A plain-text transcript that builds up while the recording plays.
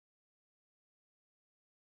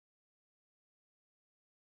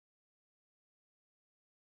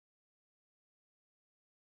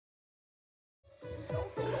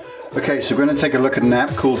Okay, so we're going to take a look at an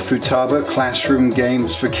app called Futaba Classroom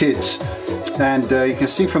Games for kids. And you can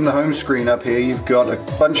see from the home screen up here, you've got a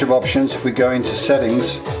bunch of options. If we go into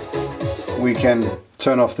settings, we can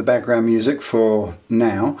turn off the background music for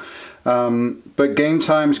now. But game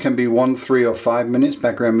times can be 1, 3 or 5 minutes.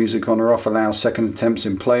 Background music on or off allows second attempts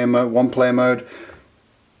in player mode, one player mode.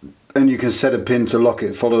 And you can set a pin to lock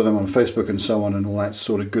it, follow them on Facebook and so on and all that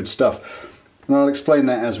sort of good stuff. And I'll explain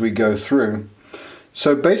that as we go through.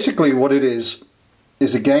 So basically what it is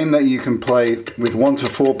a game that you can play with 1 to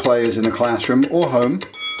 4 players in a classroom or home,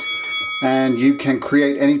 and you can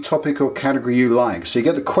create any topic or category you like. So you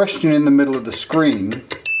get the question in the middle of the screen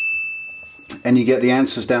and you get the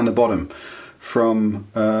answers down the bottom from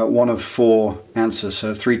one of 4 answers.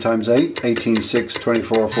 So 3 times 8, 18, 6,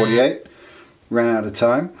 24 or 48. Ran out of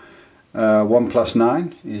time. 1 plus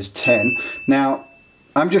 9 is 10. Now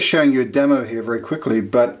I'm just showing you a demo here very quickly,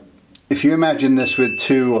 but if you imagine this with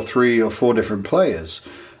 2 or 3 or 4 different players,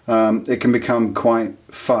 it can become quite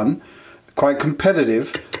fun, quite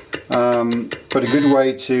competitive, but a good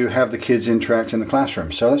way to have the kids interact in the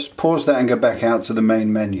classroom. So let's pause that and go back out to the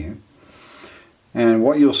main menu. And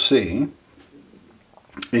what you'll see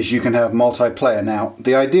is you can have multiplayer. Now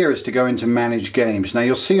the idea is to go into manage games. Now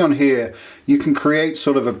you'll see on here you can create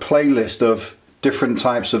sort of a playlist of different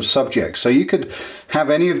types of subjects. So you could have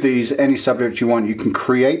any of these, any subject you want. You can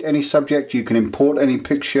create any subject, you can import any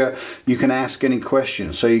picture, you can ask any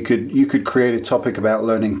questions. So you could create a topic about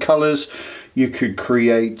learning colors, you could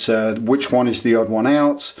create which one is the odd one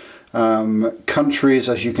out, countries,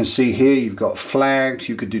 as you can see here, you've got flags,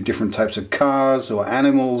 you could do different types of cars or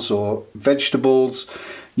animals or vegetables,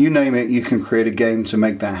 you name it, you can create a game to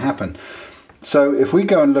make that happen. So if we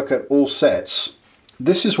go and look at all sets,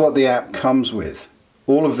 this is what the app comes with,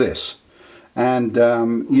 all of this, and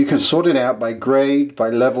you can sort it out by grade, by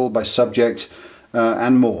level, by subject,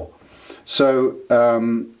 and more. So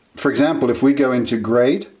for example, if we go into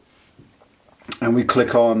grade and we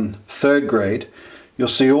click on 3rd grade, you'll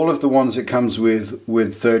see all of the ones it comes with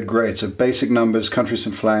 3rd grade. So basic numbers, countries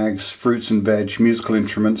and flags, fruits and veg, musical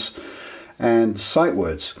instruments, and sight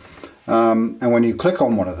words. And when you click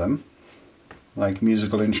on one of them, like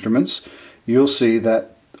musical instruments, you'll see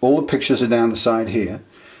that all the pictures are down the side here,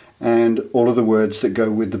 and all of the words that go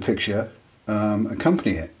with the picture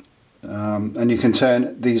accompany it. And you can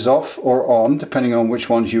turn these off or on depending on which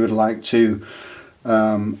ones you would like to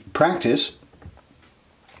practice.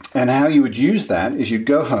 And how you would use that is you'd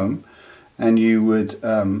go home and you would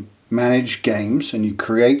manage games, and you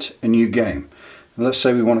create a new game. And let's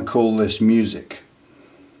say we want to call this music,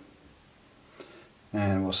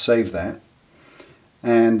 and we'll save that.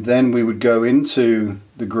 And then we would go into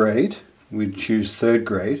the grade, we'd choose 3rd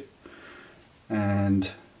grade and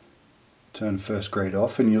turn 1st grade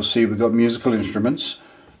off, and you'll see we've got musical instruments,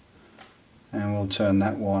 and we'll turn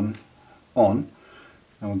that one on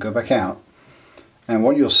and we'll go back out. And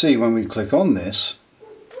what you'll see when we click on this,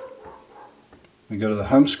 we go to the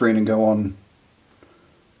home screen and go on,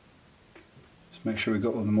 let's make sure we've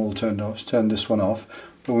got them all turned off, let's turn this one off,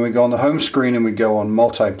 but when we go on the home screen and we go on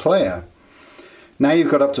multiplayer, now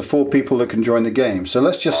you've got up to 4 people that can join the game. So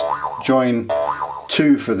let's just join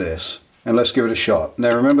 2 for this and let's give it a shot.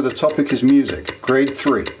 Now remember, the topic is music, grade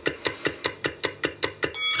 3.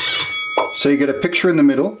 So you get a picture in the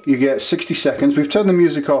middle, you get 60 seconds. We've turned the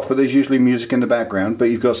music off, but there's usually music in the background, but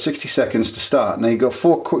you've got 60 seconds to start. Now you've got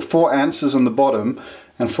 4 answers on the bottom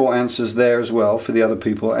and 4 answers there as well for the other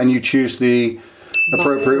people, and you choose the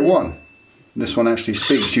appropriate one. This one actually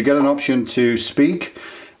speaks. You get an option to speak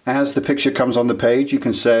as the picture comes on the page. You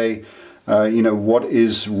can say, you know, what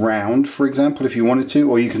is round, for example, if you wanted to,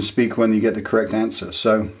 or you can speak when you get the correct answer.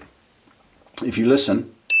 So if you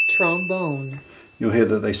listen, trombone, you'll hear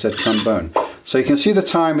that they said trombone. So you can see the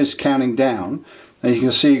time is counting down, and you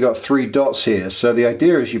can see you've got 3 dots here. So the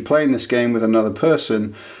idea is you're playing this game with another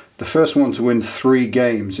person. The first one to win 3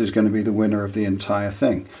 games is going to be the winner of the entire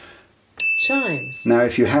thing. chimes. Now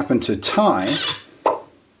if you happen to tie,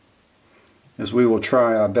 as we will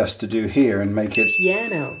try our best to do here and make it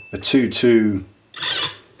piano, a 2-2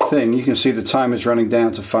 thing, you can see the time is running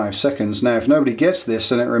down to 5 seconds. Now if nobody gets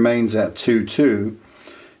this and it remains at 2-2,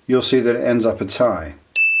 you'll see that it ends up a tie.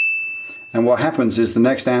 And what happens is the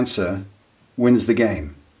next answer wins the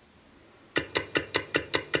game.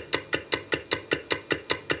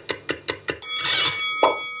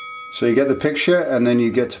 So you get the picture, and then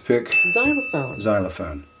you get to pick xylophone.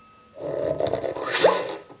 Xylophone.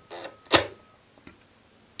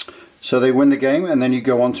 So they win the game, and then you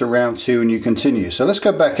go on to round 2 and you continue. So let's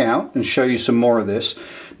go back out and show you some more of this.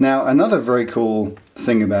 Now another very cool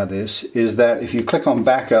thing about this is that if you click on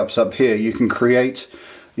backups up here, you can create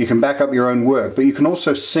You can back up your own work, but you can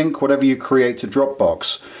also sync whatever you create to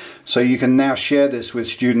Dropbox. So you can now share this with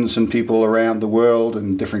students and people around the world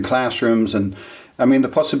and different classrooms, and I mean the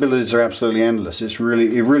possibilities are absolutely endless. It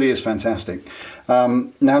really is fantastic. Now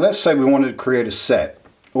let's say we wanted to create a set.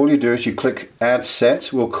 All you do is you click Add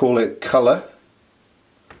Set. We'll call it Color.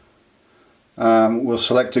 We'll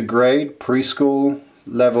select a grade, preschool,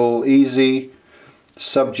 level easy,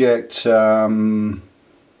 subject,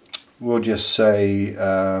 we'll just say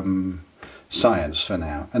science for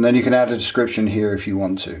now. And then you can add a description here if you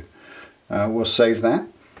want to. We'll save that.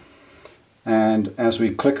 And as we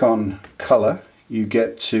click on color, you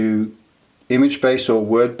get to image base or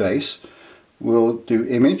word base. We'll do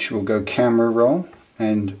image, we'll go camera roll,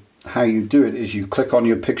 and how you do it is you click on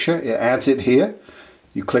your picture, it adds it here,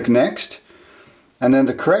 you click next, and then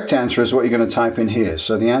the correct answer is what you're going to type in here.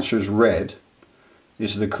 So the answer is red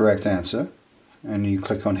is the correct answer, and you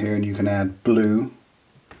click on here and you can add blue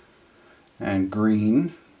and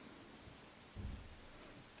green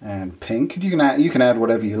and pink. You can add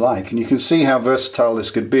whatever you like, and you can see how versatile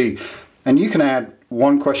this could be. And you can add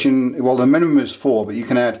one question, well the minimum is 4, but you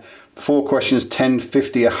can add 4 questions, 10,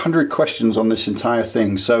 50, 100 questions on this entire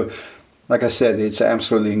thing. So like I said, it's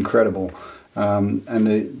absolutely incredible,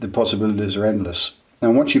 and the possibilities are endless.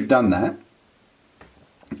 And once you've done that,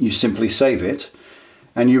 you simply save it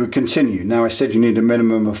and you would continue. Now I said you need a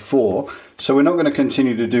minimum of 4, so we're not going to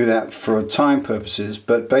continue to do that for time purposes,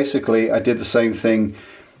 but basically I did the same thing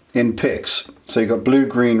in Pix. So you got blue,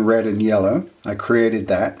 green, red and yellow. I created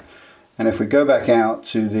that, and if we go back out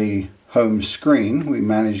to the home screen, we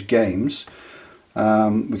manage games,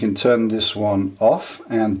 we can turn this one off,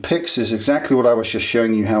 and Pix is exactly what I was just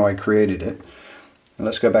showing you how I created it. And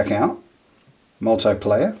let's go back out,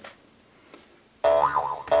 multiplayer,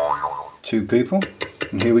 2 people,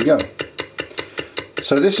 and here we go.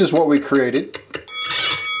 So this is what we created,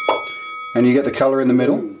 and you get the color in the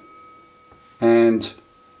middle, and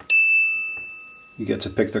you get to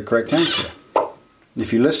pick the correct answer.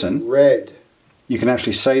 If you listen, red, you can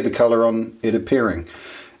actually say the color on it appearing,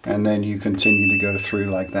 and then you continue to go through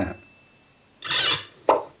like that.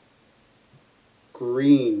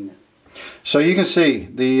 Green. So you can see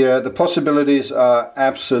the possibilities are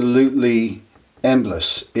absolutely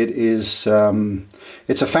endless. It is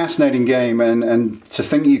it's a fascinating game, and to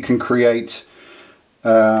think you can create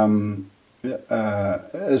as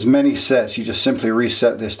many sets. You just simply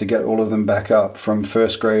reset this to get all of them back up from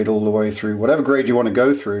first grade all the way through whatever grade you want to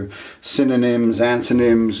go through. Synonyms,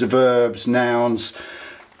 antonyms, verbs, nouns,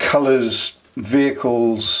 colors,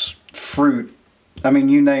 vehicles, fruit, I mean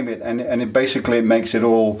you name it, and it basically makes it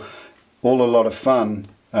all a lot of fun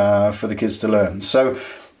for the kids to learn. So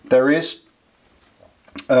there is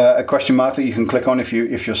a question mark that you can click on if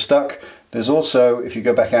you're stuck. There's also, if you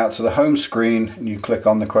go back out to the home screen and you click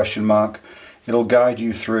on the question mark, it'll guide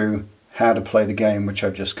you through how to play the game, which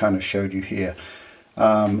I've just kind of showed you here.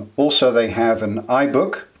 Also they have an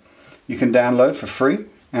iBook you can download for free,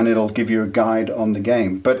 and it'll give you a guide on the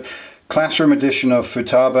game. But Classroom edition of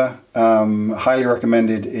Futaba, highly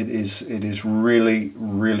recommended. It is really,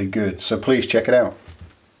 really good. So please check it out.